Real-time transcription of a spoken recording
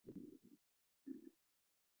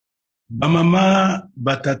Bamama,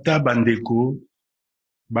 batata, bandeko,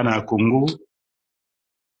 bana Congo,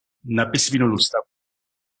 na pesibino l'ostap.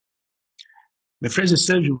 Mes frères et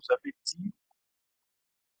sœurs, je vous avais dit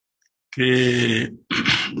que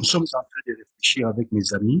nous sommes en train de réfléchir avec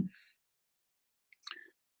mes amis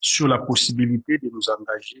sur la possibilité de nous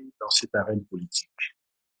engager dans cette arène politique.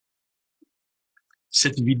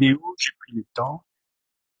 Cette vidéo, j'ai pris le temps,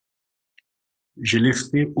 je l'ai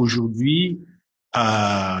fait aujourd'hui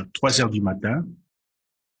à 3 heures du matin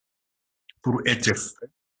pour être frais,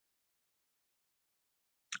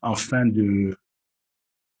 afin de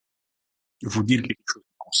vous dire quelque chose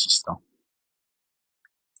de consistant.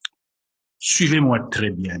 Suivez-moi très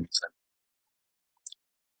bien, mes amis.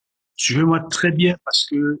 Suivez-moi très bien parce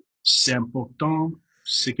que c'est important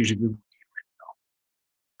ce que je vais vous dire maintenant.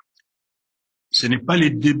 Ce n'est pas le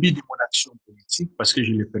début de mon action politique parce que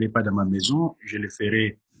je ne le ferai pas dans ma maison, je le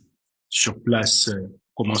ferai sur place,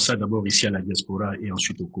 commençant d'abord ici à la diaspora et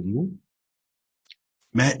ensuite au Congo.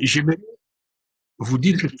 Mais j'aimerais vous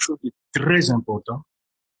dire quelque chose de très important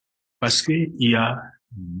parce qu'il y a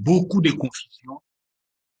beaucoup de confusion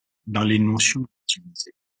dans les notions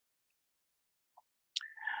utilisées.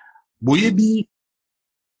 Boyebi,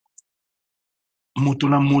 moto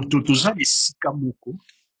na moto, toza esika moko,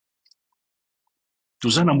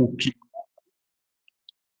 toza na mokili,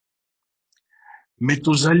 mais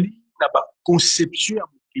tozali na ba conception ya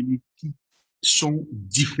mokili qui sont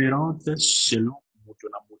différentes selon moto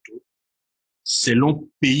na moto,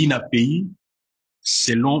 selon pays na pays,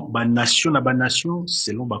 selon ba nation na ba nation,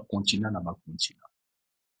 selon ba continent na ba continent.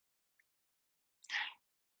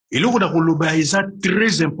 Et là, on a ça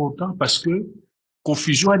très important parce que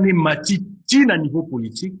confusion n'est mati na niveau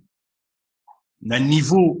politique, na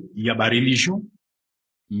niveau il y a ba religion,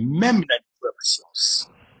 même na niveau de la science.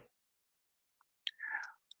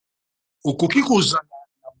 Okoki kozala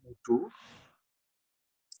na moto,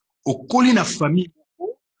 okoli na famille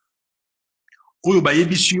moko, oyo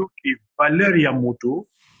bayebisi yo ke valeur ya moto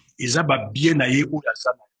eza ba bien na ye oyo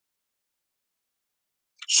azana.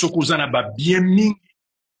 Soko ozana ba bien mingi,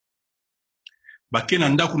 bakena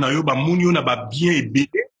ndako na yo bamuni yo na ba bien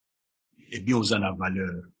ebele, et bien ozana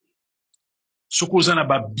valeur. Soko ozana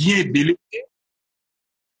ba bien ebele te,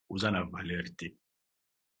 ozana valeur te.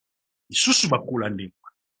 Isusu bakola ndenge.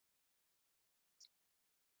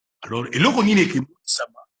 Alors, eloko nini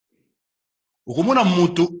ekemonisama? Okomona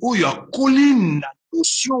moto oyo akoli na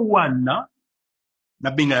notion wana,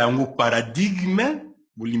 na benga yango paradigme,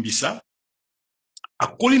 bolimbisa,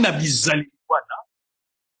 akoli na bizali wana,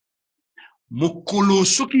 mokolo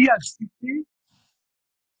soki ya zute,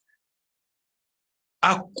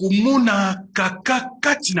 akomona kaka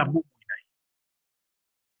kati na bomo na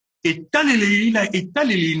ye.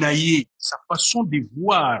 Etaleli na ye, sa façon de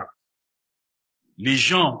voir les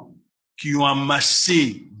gens qui ont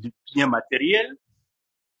amassé des biens matériels,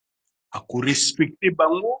 ako respecter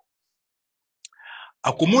bango,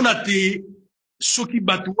 akomona te soki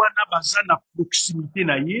bato wana baza na proximité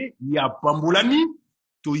na ye, ya pambolami,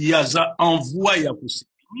 to yaza envoi ya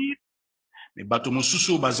kosetenir, mais bato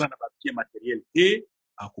mosusu baza na ba bien matériel te,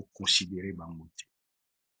 ako considérer bango te.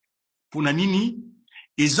 Pona nini,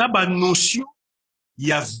 eza ba notion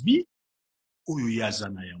ya vie oyo yaza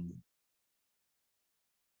na yango.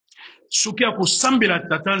 Soki ako sambela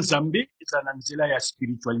tata nzambe, eza na nzela ya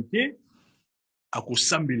spiritualité, ako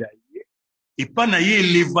sambela ye, et pas na ye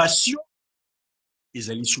élévation,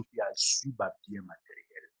 ezali soki azwi ba bien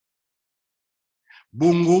matériel.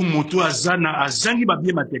 Bongo moto azana azangi ba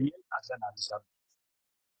bien matériel, azana nzambe.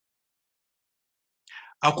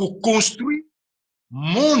 Ako construit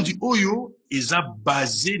monde oyo eza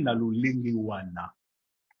basé na lolenge wana.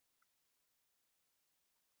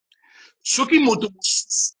 Soki moto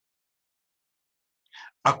mosusu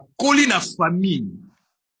akoli na famille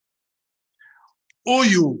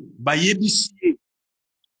oyo bayebisi ye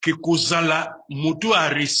ke kozala moto a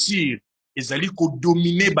réussir ezali ko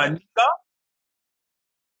dominer baninga,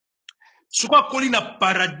 soko akoli na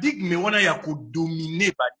paradigme wana ya ko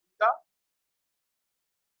dominer baninga,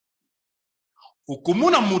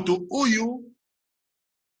 okomona moto oyo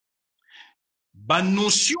ba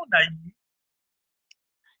notion na ye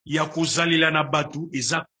ya kozalela na batu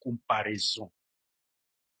eza comparaison.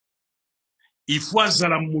 Il faut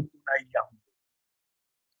azala moto na yango.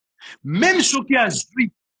 Même soki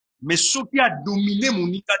azwi, mais soki a dominé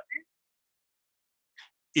monika te,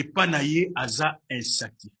 et pas na ye aza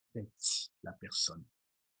insatisfait la personne.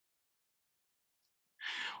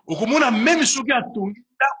 Okomona même soki a tongi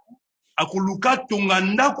ndaku, akoluka tonga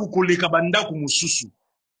ndaku koleka bandaku mosusu.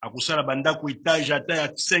 Akosala bandaku étage ata ya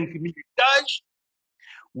 5000 étages,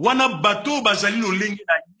 wana bato bazali lolenge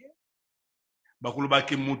na ye, bakoloba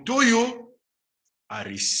ke motoyo a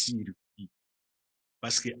réussir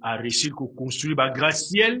parce que a réussir ko construire ba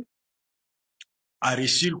gratte-ciel, a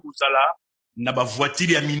réussir ko sala na ba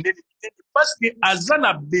voiture ya minene parce que aza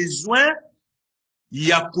na besoin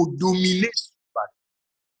ya ko dominer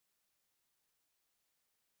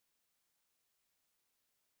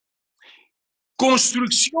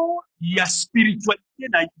construction ya spiritualité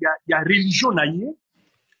na ya religion na ye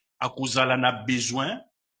akozala na besoin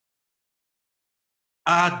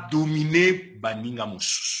a dominer baninga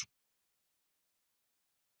mosusu.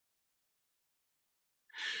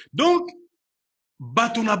 Donc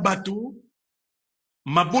bato na bato,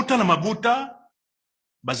 mabota na mabota,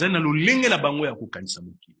 bazali na lolenge na bango ya kokanisa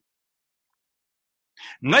mokili.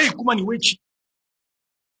 Ngai Ekumanyi-Wetshi,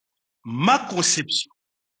 ma conception,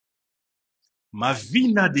 ma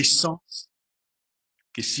vie n'a de sens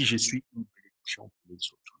que si je suis une bénédiction pour les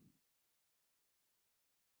autres.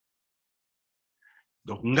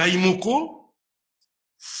 Donc ngai moko,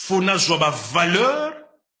 fona zwa ba valeur,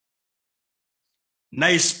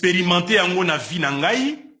 na expérimenter yango na vie na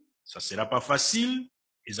ngai, ça sera pas facile,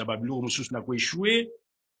 eza babilo mosusu na ko échouer,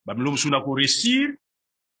 babilo mosusu na ko réussir,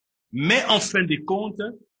 mais en fin de compte,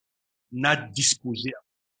 na disposer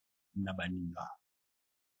na baninga.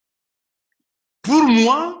 Pour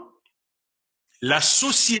moi, la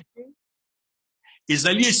société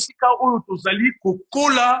ezali esika oyo tozali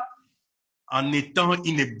kokola en étant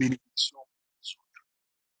une bénédiction.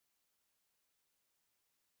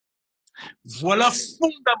 Voilà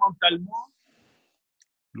fondamentalement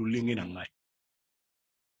lolenge na ngai.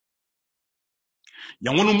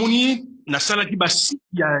 Yango nomoni nasalaki basite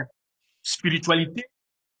ya spiritualité,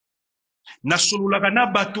 nasololaka na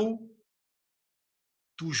bato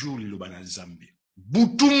toujours liloba na Nzambe.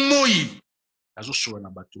 Butu moi nazosolola na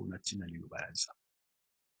bato na ntina liloba ya Nzambe.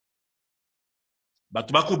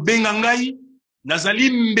 Bato bako benga ngai nazali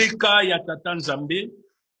mbeka ya tata Nzambe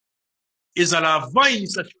ezala avant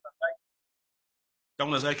initiation na ngai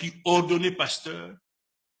tango nazalaki ordonné pasteur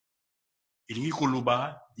elingi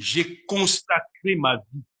koloba j'ai consacré ma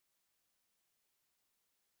vie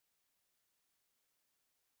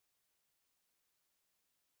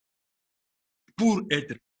pour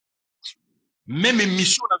être même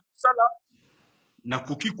mission na sala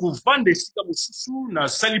nakoki kovanda esika mosusu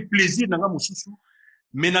nasali plaisir na nga mosusu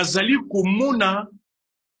mais nazali komona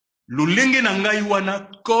lolenge na ngai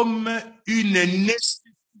wana comme une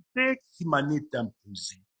nécessité qui m'en est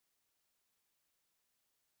imposée.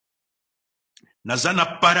 Naza na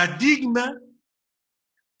paradigme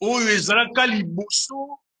oyo ezalaka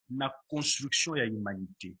liboso na construction ya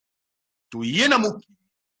humanité. Toye na mokili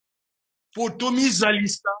po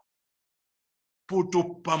tomizalisa po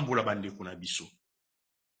topambola bandeko na biso.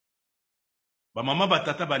 Bamama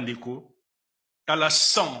batata bandeko tala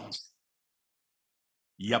sens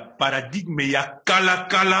ya paradigme ya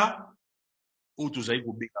kala oyo tozali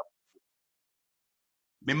kobenga.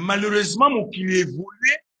 Mais malheureusement mokili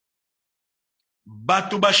évolue,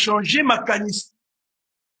 bato ba changer makanisi,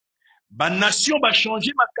 ba nation ba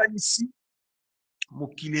changer makanisi,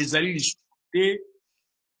 mokili ezali lisusu te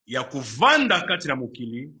ya kovanda kati na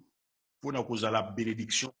mokili pona kozala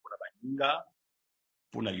bénédiction pona baninga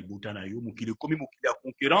pona libota na yo. Mokili komi mokili ya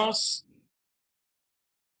concurrence,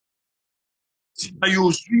 tika yo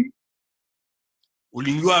ozwi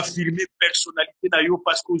olingi affirmer personnalité na yo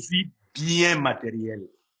parce que ozwi bien matériel,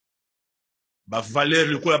 ba valeur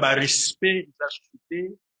lokola ba respect eza susu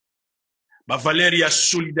te, ba valeur ya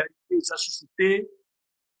solidarité eza susu te,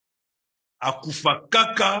 akufa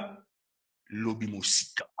kaka lobi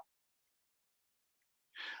mosika.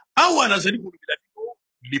 Awa nazali kolobela bino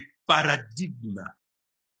le paradigme.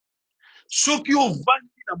 Soki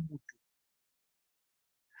ovandi na moto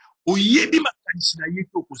oyebi makanisi na ye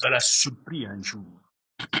te okozala surpris un jour.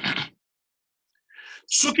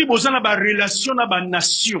 Soki boza na ba relation na ba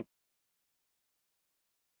nation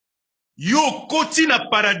yo koti na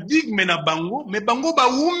paradigme na bango, mais bango ba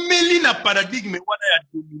umeli na paradigme wana ya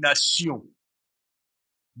domination.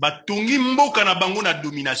 Batongi mboka na bango na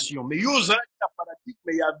domination, mais yo ozalaki na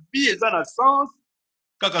paradigme ya vie eza na sens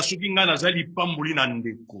kaka soki nga nazali pamboli na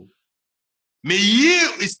ndeko. Mais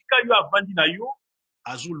ye esika yo avandi na yo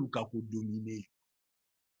azoluka kodomine.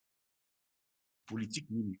 Politique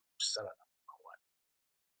nini kosala na wana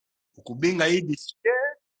okobenga ye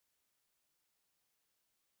décideur,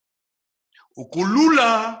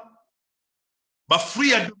 okolula ba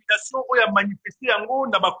fruit ya domination oyo ya manifester yango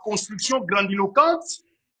na ba construction grandiloquente,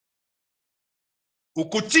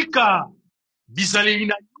 okotika bizaleli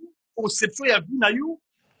na yo, conception ya vie na yo,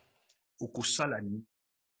 okosala nini?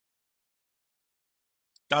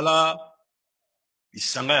 Tala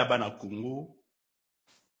bisanga ya bana Congo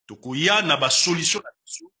tokoya na ba solution na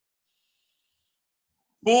biso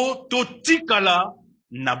po totikala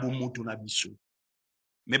na bomoto na biso.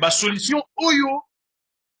 Mais ba solution oyo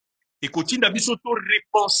ekotinda biso to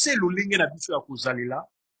repenser lolenge na biso ya kozalela,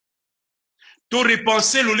 to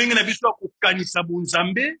repenser lolenge na biso ya kokanisa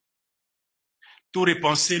bonzambe, to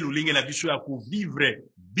repenser lolenge na biso ya kovivre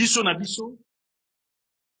biso na biso,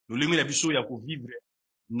 lolenge na biso ya kovivre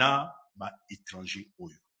na ba étranger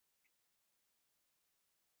oyo.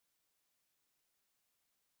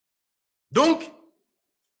 Donc,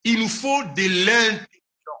 il nous faut de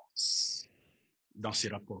l'intelligence dans ces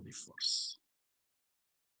rapports de force.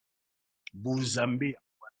 Bonzambe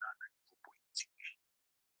politique.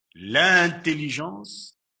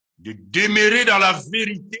 L'intelligence de demeurer dans la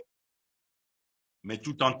vérité, mais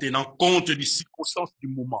tout en tenant compte des circonstances du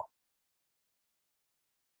moment.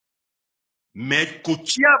 Mais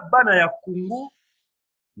kotia bana ya Congo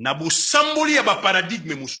na bosamboli ya ba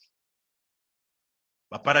paradigme musu.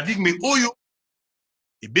 Ba paradigme oyo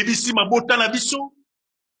e bebisi mabota na biso.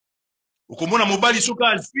 Okomona mobali soka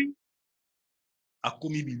azwi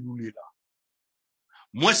akomi bilulela.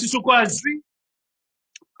 Mwasi soka azwi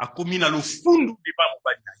akomi na lofundu de ba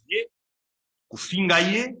mobali na ye, kofinga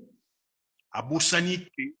ye, abosani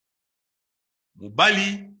te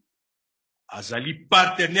mobali azali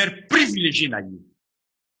partenaire privilégié na ye.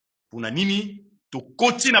 Pona nini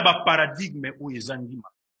tokoti na ba paradigme oyo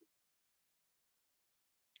ezandima.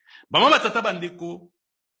 Bama batata bandeko,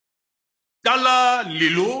 tala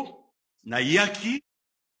lelo na yaki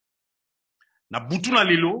na butu na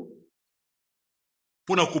lelo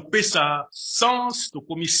pona kopesa sens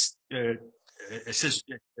tokomi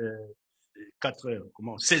 4 heures,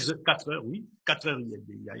 comment 16 heures, 4 heures, oui, 4 heures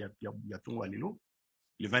il y a tongo lelo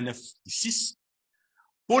le 29 du 6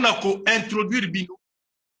 pona ko introduire bino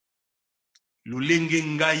lolenge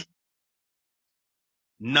ngai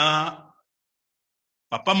na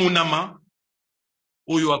papa monama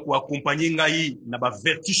oyo ako accompagner ngai na ba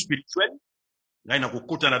vertu spirituelle ngai na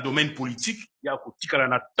kokota na domaine politique ya kotikala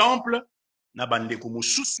na temple na bandeko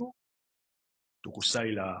mosusu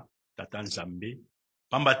tokosalela tata Nzambe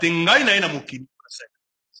pamba te ngai na ye na mokili.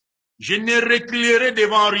 Je ne reculerai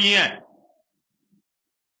devant rien.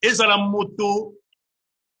 Ezala moto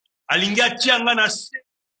alingi atia nga na se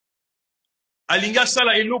alingi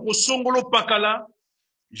asala eloko songolo pakala,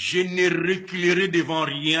 je ne reculerai devant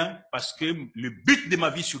rien parce que le but de ma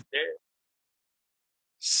vie sur terre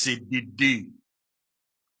c'est d'aider,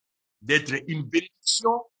 d'être une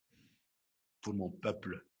bénédiction pour mon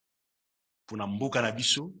peuple, pour na mboka na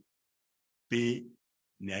biso pe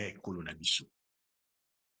na ekolo na biso.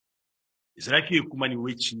 Ezalaki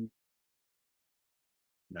Ekumanyi-Wetshi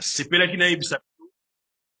na sepelaki na yebisa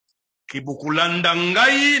ke bokolanda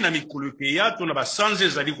ngai na mikolo ke ya to na basanze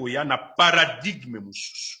ezali koya na paradigme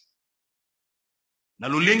mosusu na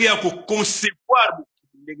lolenge ya koconcevoir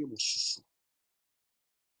lolenge mosusu.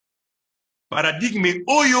 Paradigme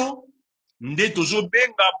oyo nde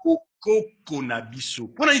tozobenga bokoko na biso.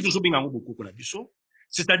 Pona nini tozobenga ngo bokoko na biso?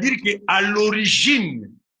 C'est-à-dire que à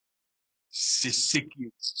l'origine c'est ce qui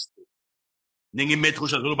existait. Ndenge maître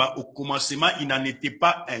Jazoloba au commencement il n'en était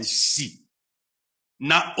pas ainsi.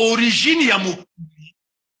 Na origine ya mokili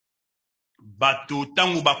bato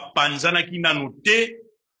tango bapanzanaki nano te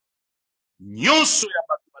nyonso ya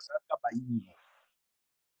bato bazalaka bayinga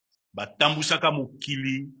batambusaka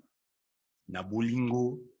mokili na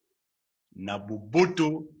bolingo na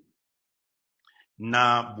boboto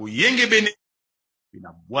na boyengebene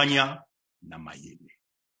na bwanya na mayele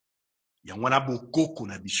yango na bokoko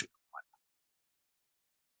na biso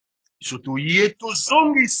biso toye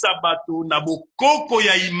tozongisa bato na bokoko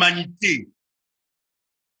ya humanité.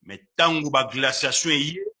 Mais tango ba glaciation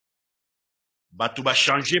eye bato ba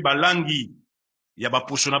changer balangi ya ba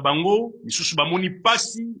poso na bango misusu bamoni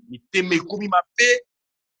pasi miteme ekomi mabe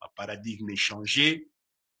ba paradigme changer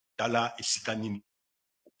tala esika nini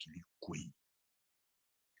okili kwei.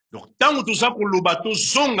 Donc tango toza koloba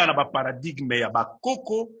tozonga na ba paradigme ya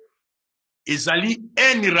bakoko ezali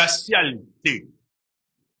haine racialité.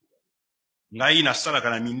 Ngai nasalaka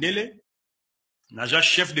na mindele naja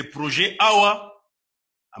chef de projet awa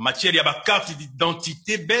en matière ya ba carte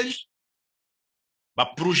d'identité belge, ba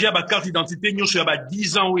projet ya ba carte d'identité nyonso ya ba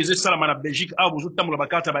 10 ans oyo esalama na Belgique awa bozo tambola ba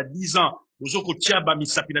carte ya ba 10 ans bozo kotia ba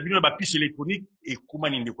misapi na bino na ba puce électronique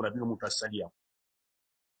ekumani ndeko na bino moto asali yango.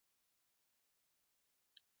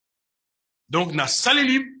 Donc na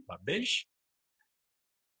saleli ba belge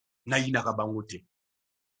na yinaka bango te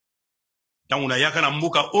ntango na yaka na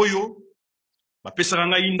mboka oyo bapesaka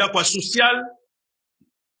ngai ndako ya social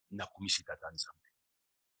na komisi tata Nzambe.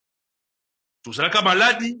 Tozalaka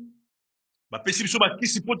maladi bapesi biso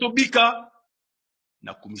bakisi poto bika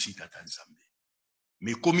na komisi tata nzambe.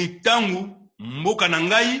 Me komi tangu mboka na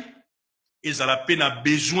ngai ezala pe na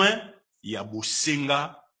besoin ya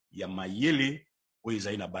bosenga ya mayele oyo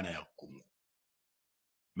ezali na bana ya Kongo.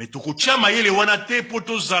 Me tokotia mayele wana te po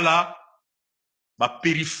tozala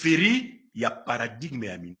bapériphérie ya paradigme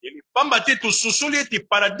ya mindele, pamba te tososoli ete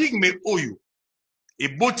paradigme oyo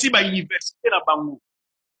eboti bauniversité na bango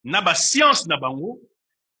na bascience na bango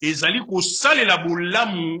ezali kosalela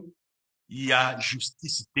bolamu ya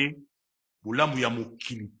justice te, bolamu ya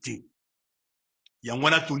mokili te. Yango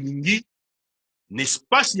wana tolingi na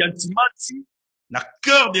espace ya ntimati na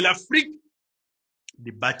cœur de l'Afrique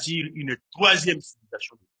de bâtir une troisième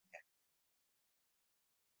civilisation.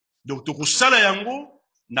 Donc tokosala yango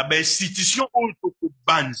na bainstitution oyo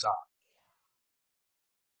tokobanza,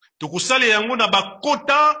 tokosala yango na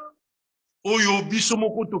bakota oyo biso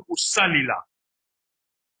moko tokosalela,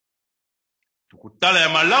 tokotala ya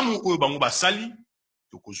malamu oyo bango basali,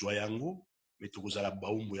 tokozwa yango, mais tokozala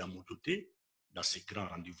baumbo ya moto te dans ces grands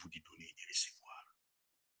rendez-vous de donner et de recevoir.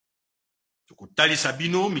 Tokotalisa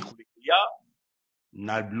bino mikolo ya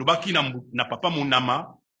na lobaki na papa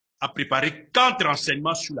monama a préparé 4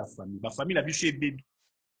 enseignements sur la famille. La famille na biso ebebi.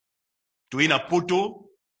 Toye na poto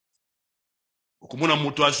okomona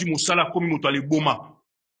moto azwi mosala komi moto aleboma.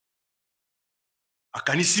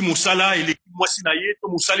 Akanisi mosala eleki mwasi na ye to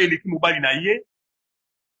mosala eleki mobali na ye.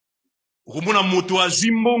 Okomona moto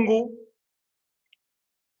azwi mbongo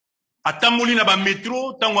atamboli na ba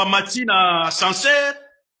métro tango amati na ascenseur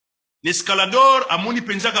l'escalador amoni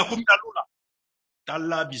penzaka komi na lola.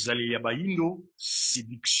 Tala bizale ya bayindo,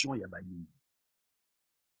 séduction ya bayindo.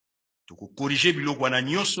 Toko corriger biloko wana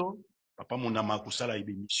nyonso, papa monama kosala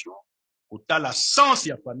émission, otala sens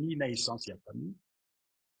ya famille na essence ya famille.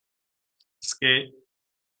 Parce que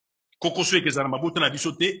kokoso ekezala mabota na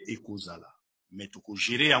biso te ekozala, mais toko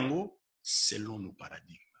gérer yango selon nos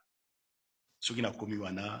paradigmes. Soki na komi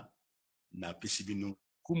wana na pesi bino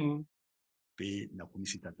kumu pe na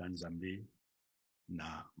komisi tata nzambe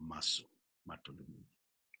na maso matondo.